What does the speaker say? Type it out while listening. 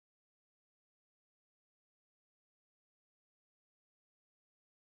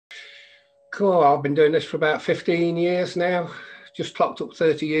Cool. I've been doing this for about 15 years now, just clocked up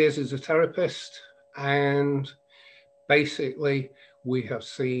 30 years as a therapist, and basically we have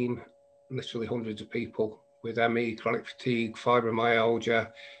seen literally hundreds of people with ME, chronic fatigue,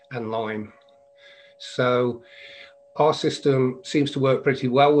 fibromyalgia and Lyme. So our system seems to work pretty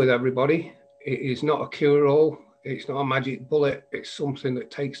well with everybody. It is not a cure-all, it's not a magic bullet, it's something that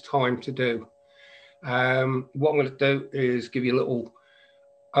takes time to do. What I'm going to do is give you a little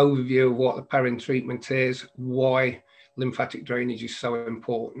overview of what the Perrin treatment is, why lymphatic drainage is so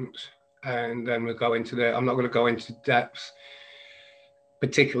important, and then we'll go into I'm not going to go into depth,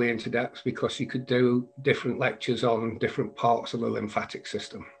 particularly into depth, because you could do different lectures on different parts of the lymphatic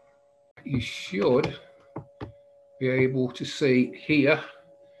system. You should be able to see here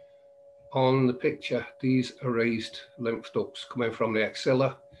on the picture, these are raised lymph ducts coming from the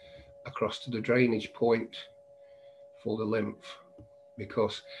axilla across to the drainage point for the lymph,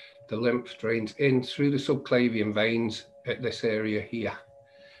 because the lymph drains in through the subclavian veins at this area here.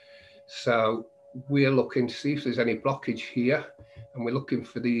 So we're looking to see if there's any blockage here, and we're looking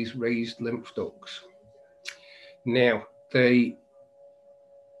for these raised lymph ducts. Now,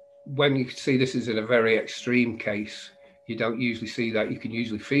 when you can see this is in a very extreme case, you don't usually see that. You can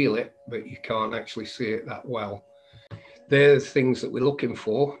usually feel it, but you can't actually see it that well. They're the things that we're looking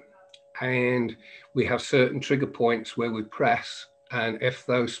for, and we have certain trigger points where we press, and if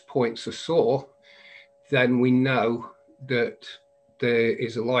those points are sore, then we know that there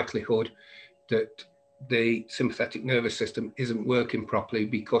is a likelihood that the sympathetic nervous system isn't working properly,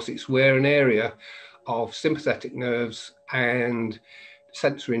 because it's where an area of sympathetic nerves and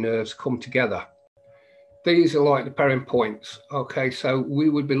sensory nerves come together. These are like the Perrin points. Okay, so we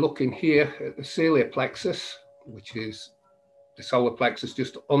would be looking here at the celiac plexus, which is the solar plexus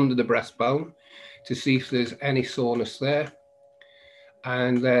just under the breastbone, to see if there's any soreness there.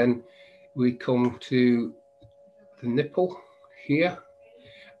 And then we come to the nipple here,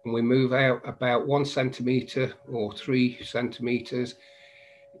 and we move out about 1 centimetre or 3 centimetres,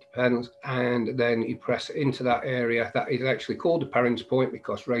 it depends, and then you press into that area. That is actually called the Perrin's point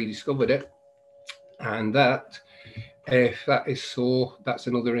because Ray discovered it. And that, if that is sore, that's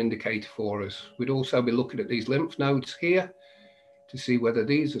another indicator for us. We'd also be looking at these lymph nodes here to see whether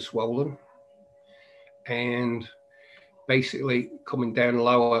these are swollen, and basically coming down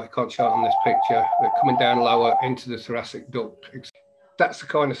lower, I can't show it on this picture, but coming down lower into the thoracic duct. That's the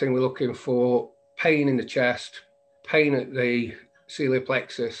kind of thing we're looking for. Pain in the chest, pain at the celiac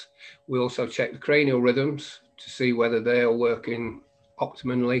plexus. We also check the cranial rhythms to see whether they are working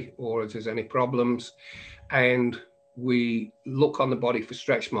optimally or if there's any problems. And we look on the body for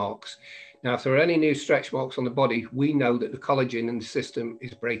stretch marks. Now, if there are any new stretch marks on the body, we know that the collagen in the system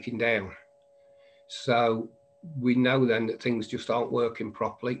is breaking down. So we know then that things just aren't working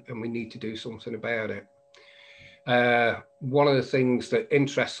properly and we need to do something about it. One of the things that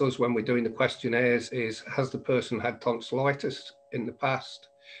interests us when we're doing the questionnaires is, has the person had tonsillitis in the past?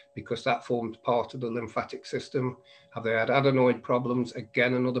 Because that forms part of the lymphatic system. Have they had adenoid problems?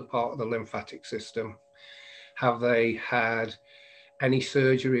 Again, another part of the lymphatic system. Have they had any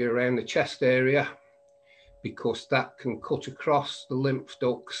surgery around the chest area? Because that can cut across the lymph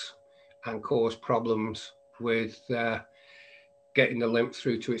ducts and cause problems with getting the lymph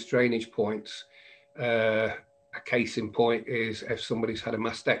through to its drainage points. A case in point is if somebody's had a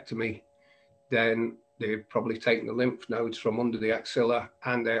mastectomy, then they've probably taken the lymph nodes from under the axilla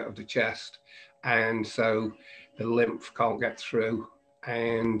and out of the chest, and so the lymph can't get through,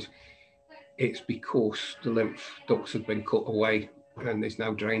 and it's because the lymph ducts have been cut away and there's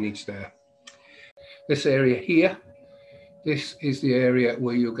no drainage there. This area here, this is the area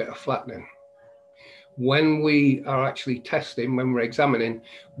where you'll get a flattening. When we are actually testing, when we're examining,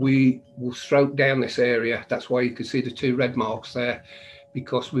 we will stroke down this area. That's why you can see the 2 red marks there,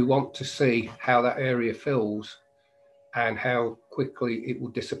 because we want to see how that area fills and how quickly it will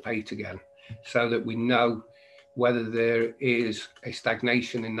dissipate again, so that we know whether there is a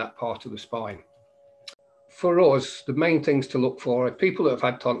stagnation in that part of the spine. For us, the main things to look for are people that have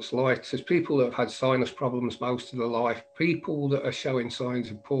had tonsillitis, people that have had sinus problems most of their life, people that are showing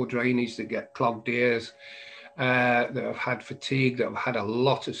signs of poor drainage, that get clogged ears, that have had fatigue, that have had a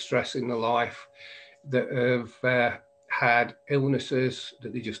lot of stress in their life, that have had illnesses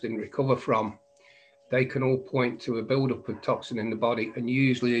that they just didn't recover from. They can all point to a buildup of toxin in the body, and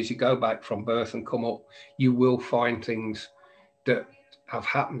usually as you go back from birth and come up, you will find things that have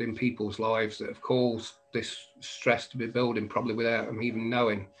happened in people's lives that have caused this stress to be building, probably without them even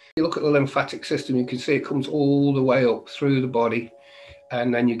knowing. If you look at the lymphatic system, you can see it comes all the way up through the body,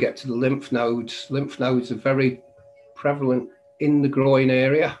 and then you get to the lymph nodes. Lymph nodes are very prevalent in the groin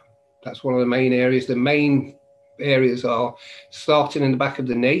area, That's one of the main areas. The main areas are starting in the back of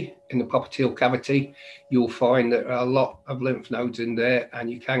the knee, in the popliteal cavity. You'll find that there are a lot of lymph nodes in there, and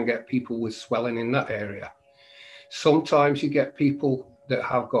you can get people with swelling in that area. Sometimes you get people that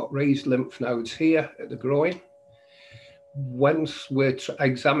have got raised lymph nodes here at the groin. Once we're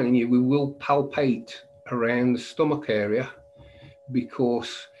examining you, we will palpate around the stomach area,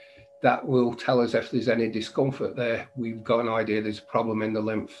 because that will tell us if there's any discomfort there. We've got an idea there's a problem in the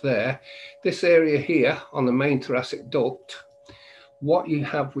lymph there. This area here on the main thoracic duct, what you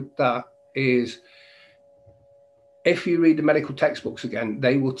have with that is, if you read the medical textbooks again,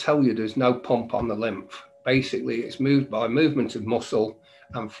 they will tell you there's no pump on the lymph. Basically, it's moved by movement of muscle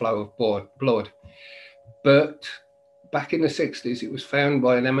and flow of blood. But back in the 60s, it was found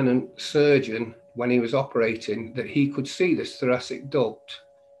by an eminent surgeon when he was operating that he could see this thoracic duct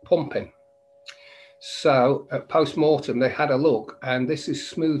pumping. So at post-mortem, they had a look, and this is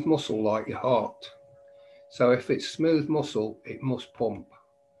smooth muscle like your heart. So if it's smooth muscle, it must pump.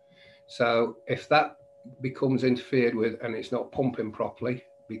 So if that becomes interfered with and it's not pumping properly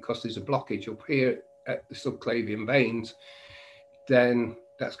because there's a blockage up here at the subclavian veins, then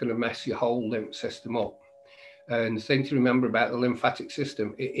that's going to mess your whole lymph system up. And the thing to remember about the lymphatic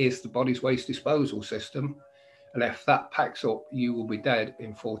system, it is the body's waste disposal system. And if that packs up, you will be dead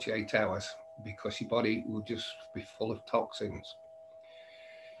in 48 hours because your body will just be full of toxins.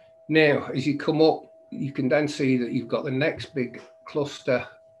 Now, as you come up, you can then see that you've got the next big cluster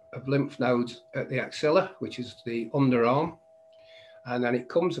of lymph nodes at the axilla, which is the underarm. And then it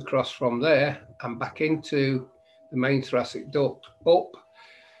comes across from there and back into the main thoracic duct up,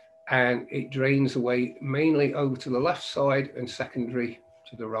 and it drains away mainly over to the left side and secondary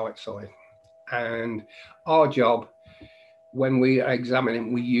to the right side. And our job, when we are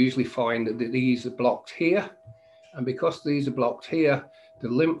examining, we usually find that these are blocked here. And because these are blocked here, the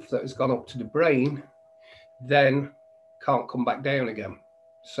lymph that has gone up to the brain then can't come back down again.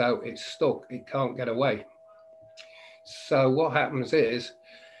 So it's stuck, it can't get away. So what happens is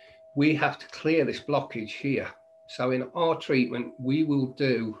we have to clear this blockage here. So in our treatment, we will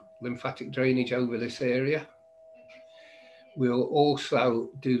do lymphatic drainage over this area. We'll also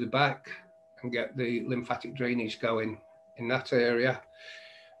do the back and get the lymphatic drainage going in that area.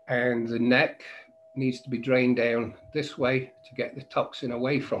 And the neck needs to be drained down this way to get the toxin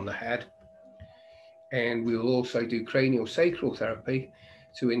away from the head. And we will also do cranial sacral therapy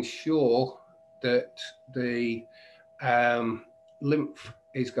to ensure that the lymph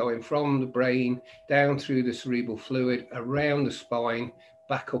is going from the brain down through the cerebral fluid, around the spine,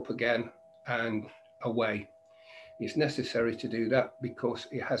 back up again and away. It's necessary to do that because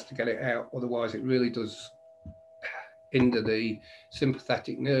it has to get it out, otherwise it really does hinder the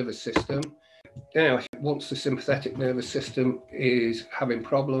sympathetic nervous system. Now, once the sympathetic nervous system is having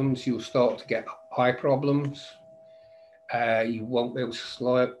problems, you'll start to get eye problems. You won't be able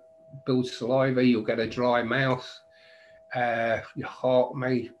to build saliva, you'll get a dry mouth. Your heart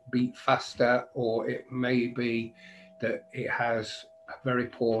may beat faster, or it may be that it has a very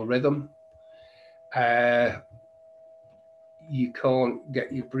poor rhythm. You can't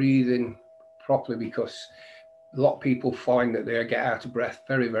get your breathing properly because a lot of people find that they get out of breath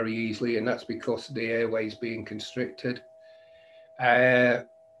very, very easily, and that's because the airways being constricted. It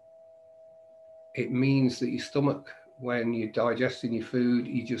means that your stomach, when you're digesting your food,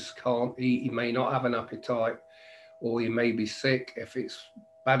 you just can't eat. You may not have an appetite, or you may be sick. If it's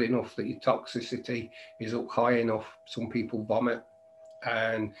bad enough that your toxicity is up high enough, some people vomit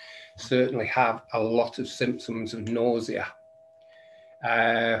and certainly have a lot of symptoms of nausea.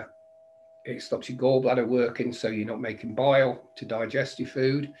 It stops your gallbladder working, so you're not making bile to digest your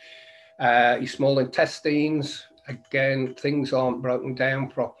food. Your small intestines, again, things aren't broken down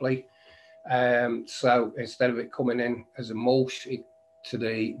properly. So instead of it coming in as a mulch to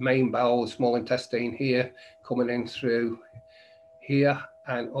the main bowel, the small intestine here, coming in through here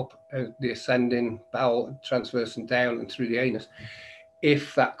and up the ascending bowel, transverse and down and through the anus.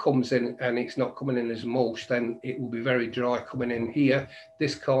 If that comes in and it's not coming in as mulch, then it will be very dry coming in here.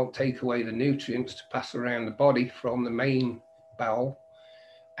 This can't take away the nutrients to pass around the body from the main bowel,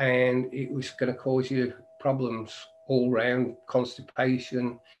 and it was going to cause you problems all round,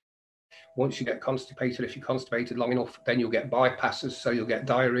 constipation. Once you get constipated, if you're constipated long enough, then you'll get bypasses, so you'll get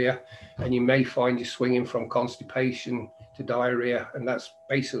diarrhea, and you may find you swinging from constipation to diarrhea, and that's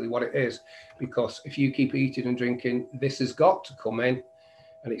basically what it is. Because if you keep eating and drinking, this has got to come in,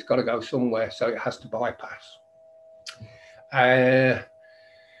 and it's got to go somewhere, so it has to bypass.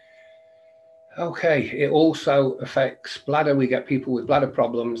 Okay, it also affects bladder. We get people with bladder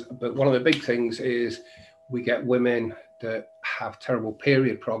problems, but one of the big things is we get women that have terrible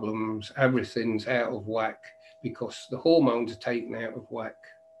period problems. Everything's out of whack because the hormones are taken out of whack.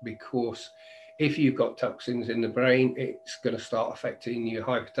 Because if you've got toxins in the brain, it's going to start affecting your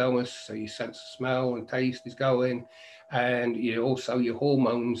hypothalamus, so your sense of smell and taste is going, and also your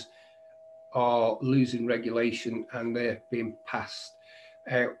hormones are losing regulation, and they're being passed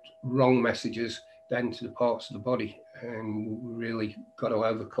out wrong messages then to the parts of the body, and we really got to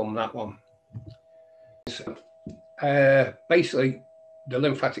overcome that one. So, basically, the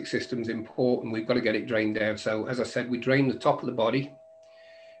lymphatic system is important. We've got to get it drained down. So as I said, we drain the top of the body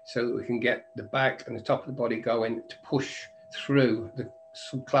so that we can get the back and the top of the body going to push through the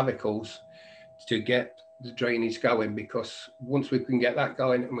subclavicles to get the drainage going, because once we can get that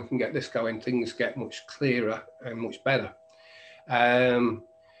going and we can get this going, things get much clearer and much better.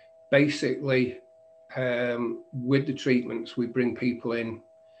 Basically, with the treatments, we bring people in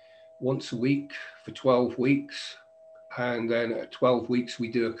once a week for 12 weeks. And then at 12 weeks, we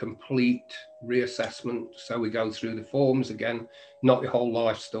do a complete reassessment. So we go through the forms again, not the whole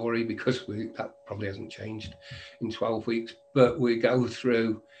life story, because that probably hasn't changed in 12 weeks, but we go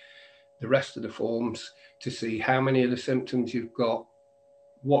through the rest of the forms to see how many of the symptoms you've got,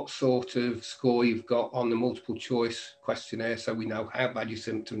 what sort of score you've got on the multiple choice questionnaire, so we know how bad your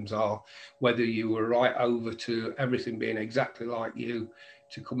symptoms are, whether you were right over to everything being exactly like you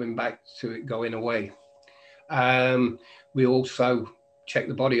to coming back to it going away. We also check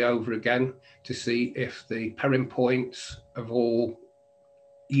the body over again to see if the Perrin points have all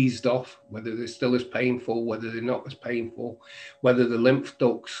eased off, whether they're still as painful, whether they're not as painful, whether the lymph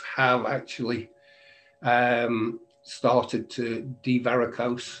ducts have actually started to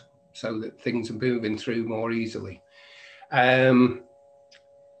devaricose so that things are moving through more easily.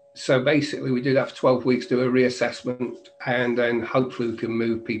 So basically we do that for 12 weeks, do a reassessment, and then hopefully we can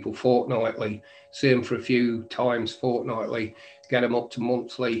move people fortnightly, see them for a few times fortnightly, get them up to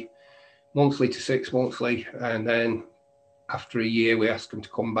monthly to 6 monthly, and then after a year we ask them to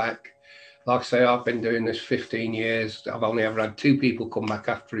come back. Like I say, I've been doing this 15 years. I've only ever had 2 people come back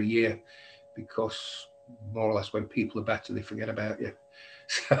after a year, because more or less when people are better, they forget about you.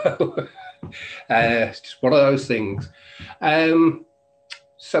 So it's just one of those things.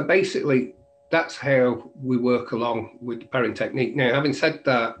 So basically, that's how we work along with the Perrin technique. Now, having said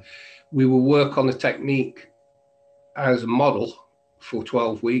that, we will work on the technique as a model for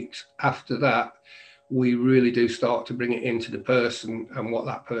 12 weeks. After that, we really do start to bring it into the person and what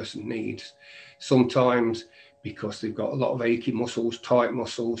that person needs. Sometimes, because they've got a lot of achy muscles, tight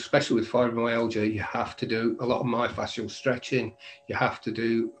muscles, especially with fibromyalgia, you have to do a lot of myofascial stretching. You have to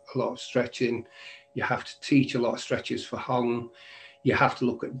do a lot of stretching. You have to teach a lot of stretches for hung. You have to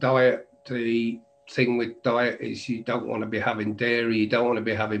look at diet. The thing with diet is you don't want to be having dairy, you don't want to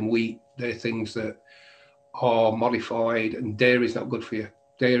be having wheat. They're things that are modified, and dairy is not good for you.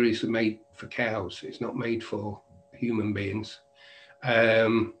 Dairy is made for cows, it's not made for human beings.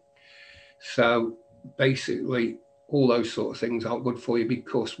 So basically, all those sort of things aren't good for you,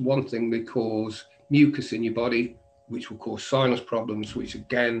 because one thing, they cause mucus in your body, which will cause sinus problems, which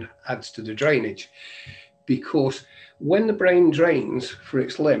again adds to the drainage. Because when the brain drains for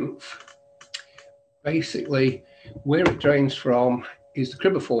its lymph, basically where it drains from is the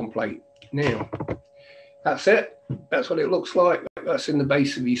cribriform plate. Now, that's it. That's what it looks like. That's in the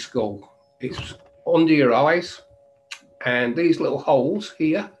base of your skull. It's under your eyes, and these little holes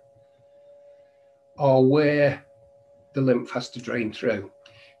here are where the lymph has to drain through.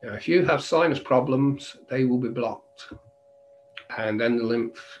 Now, if you have sinus problems, they will be blocked. And then the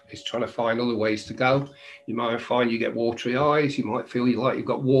lymph is trying to find other ways to go. You might find you get watery eyes. You might feel like you've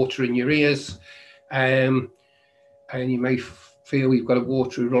got water in your ears. And you may feel you've got a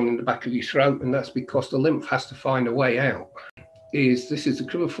watery run in the back of your throat. And that's because the lymph has to find a way out. This is the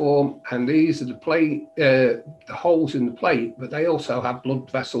cribriform, and these are the plate, the holes in the plate, but they also have blood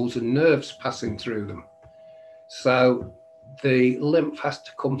vessels and nerves passing through them. So the lymph has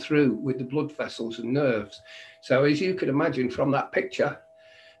to come through with the blood vessels and nerves. So as you can imagine from that picture,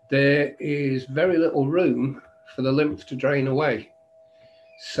 there is very little room for the lymph to drain away.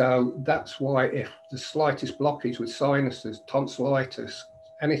 So that's why if the slightest blockage with sinuses, tonsillitis,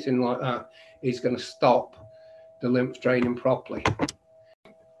 anything like that is going to stop the lymph draining properly.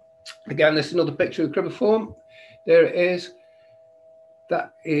 Again, this is another picture of the cribriform. There it is.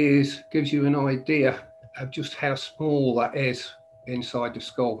 That gives you an idea of just how small that is inside the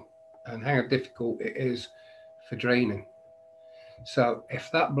skull and how difficult it is for draining. So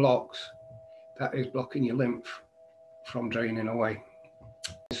if that blocks, that is blocking your lymph from draining away.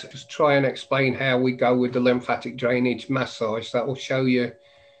 So just try and explain how we go with the lymphatic drainage massage. That will show you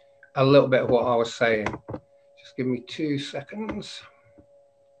a little bit of what I was saying. Just give me 2 seconds.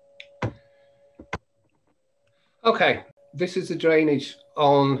 Okay, this is the drainage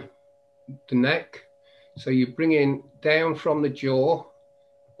on the neck. So you bring in down from the jaw,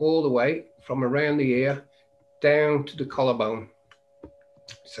 all the way from around the ear, down to the collarbone.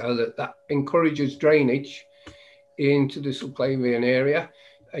 So that encourages drainage into the subclavian area.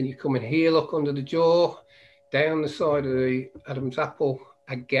 And you come in here, look under the jaw, down the side of the Adam's apple,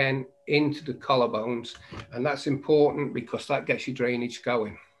 again into the collarbones. And that's important because that gets your drainage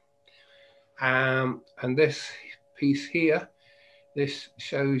going. And this piece here, this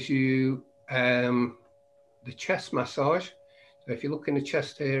shows you the chest massage. So if you look in the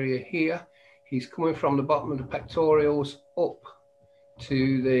chest area here, he's coming from the bottom of the pectorals up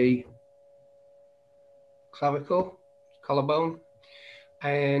to the clavicle, collarbone,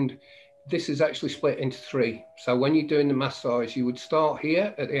 and this is actually split into 3. So when you're doing the massage, you would start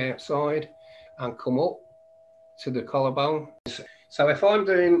here at the outside and come up to the collarbone. So if I'm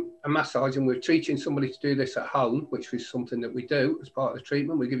doing a massage and we're teaching somebody to do this at home, which is something that we do as part of the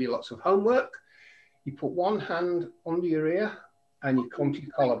treatment, we give you lots of homework. You put one hand under your ear and you come to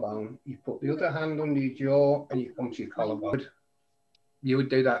your collarbone. You put the other hand under your jaw and you come to your collarbone. You would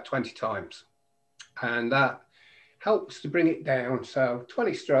do that 20 times. And that helps to bring it down. So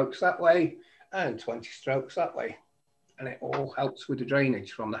 20 strokes that way and 20 strokes that way. And it all helps with the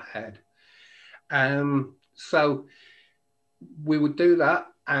drainage from the head. So we would do that,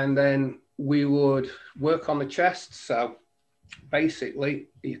 and then we would work on the chest. So basically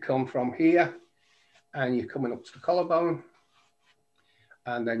you come from here and you're coming up to the collarbone,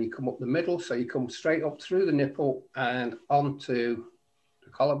 and then you come up the middle. So you come straight up through the nipple and onto the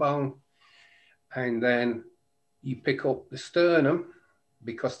collarbone, and then you pick up the sternum,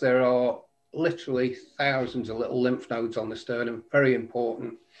 because there are literally thousands of little lymph nodes on the sternum, very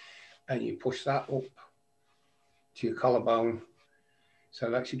important, and you push that up to your collarbone. So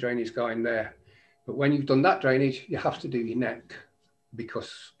that's your drainage going there. But when you've done that drainage, you have to do your neck,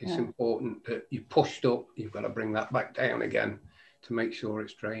 because it's important that you pushed up, you've got to bring that back down again to make sure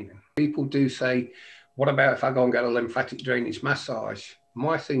it's draining. People do say, what about if I go and get a lymphatic drainage massage?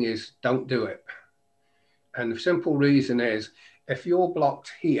 My thing is, don't do it. And the simple reason is, if you're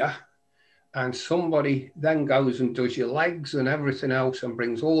blocked here and somebody then goes and does your legs and everything else and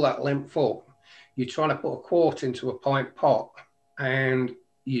brings all that lymph up, you're trying to put a quart into a pint pot and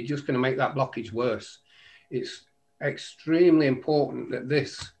you're just going to make that blockage worse. It's extremely important that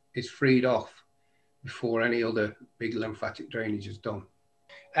this is freed off before any other big lymphatic drainage is done.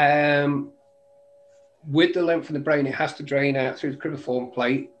 With the lymph in the brain, it has to drain out through the cribriform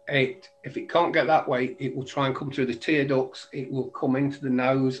plate. If it can't get that way, it will try and come through the tear ducts, it will come into the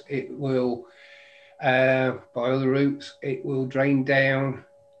nose, it will, by other routes, it will drain down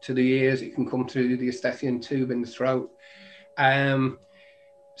to the ears, it can come through the Eustathian tube in the throat.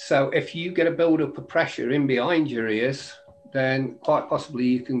 So if you get a build-up of pressure in behind your ears, then quite possibly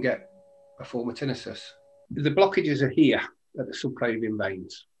you can get a form of tinnitus. The blockages are here at the subclavian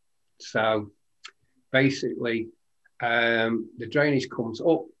veins. So basically, the drainage comes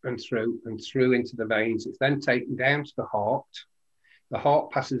up and through into the veins. It's then taken down to the heart. The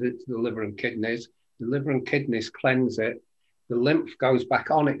heart passes it to the liver and kidneys. The liver and kidneys cleanse it. The lymph goes back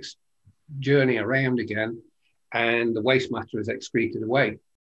on its journey around again, and the waste matter is excreted away.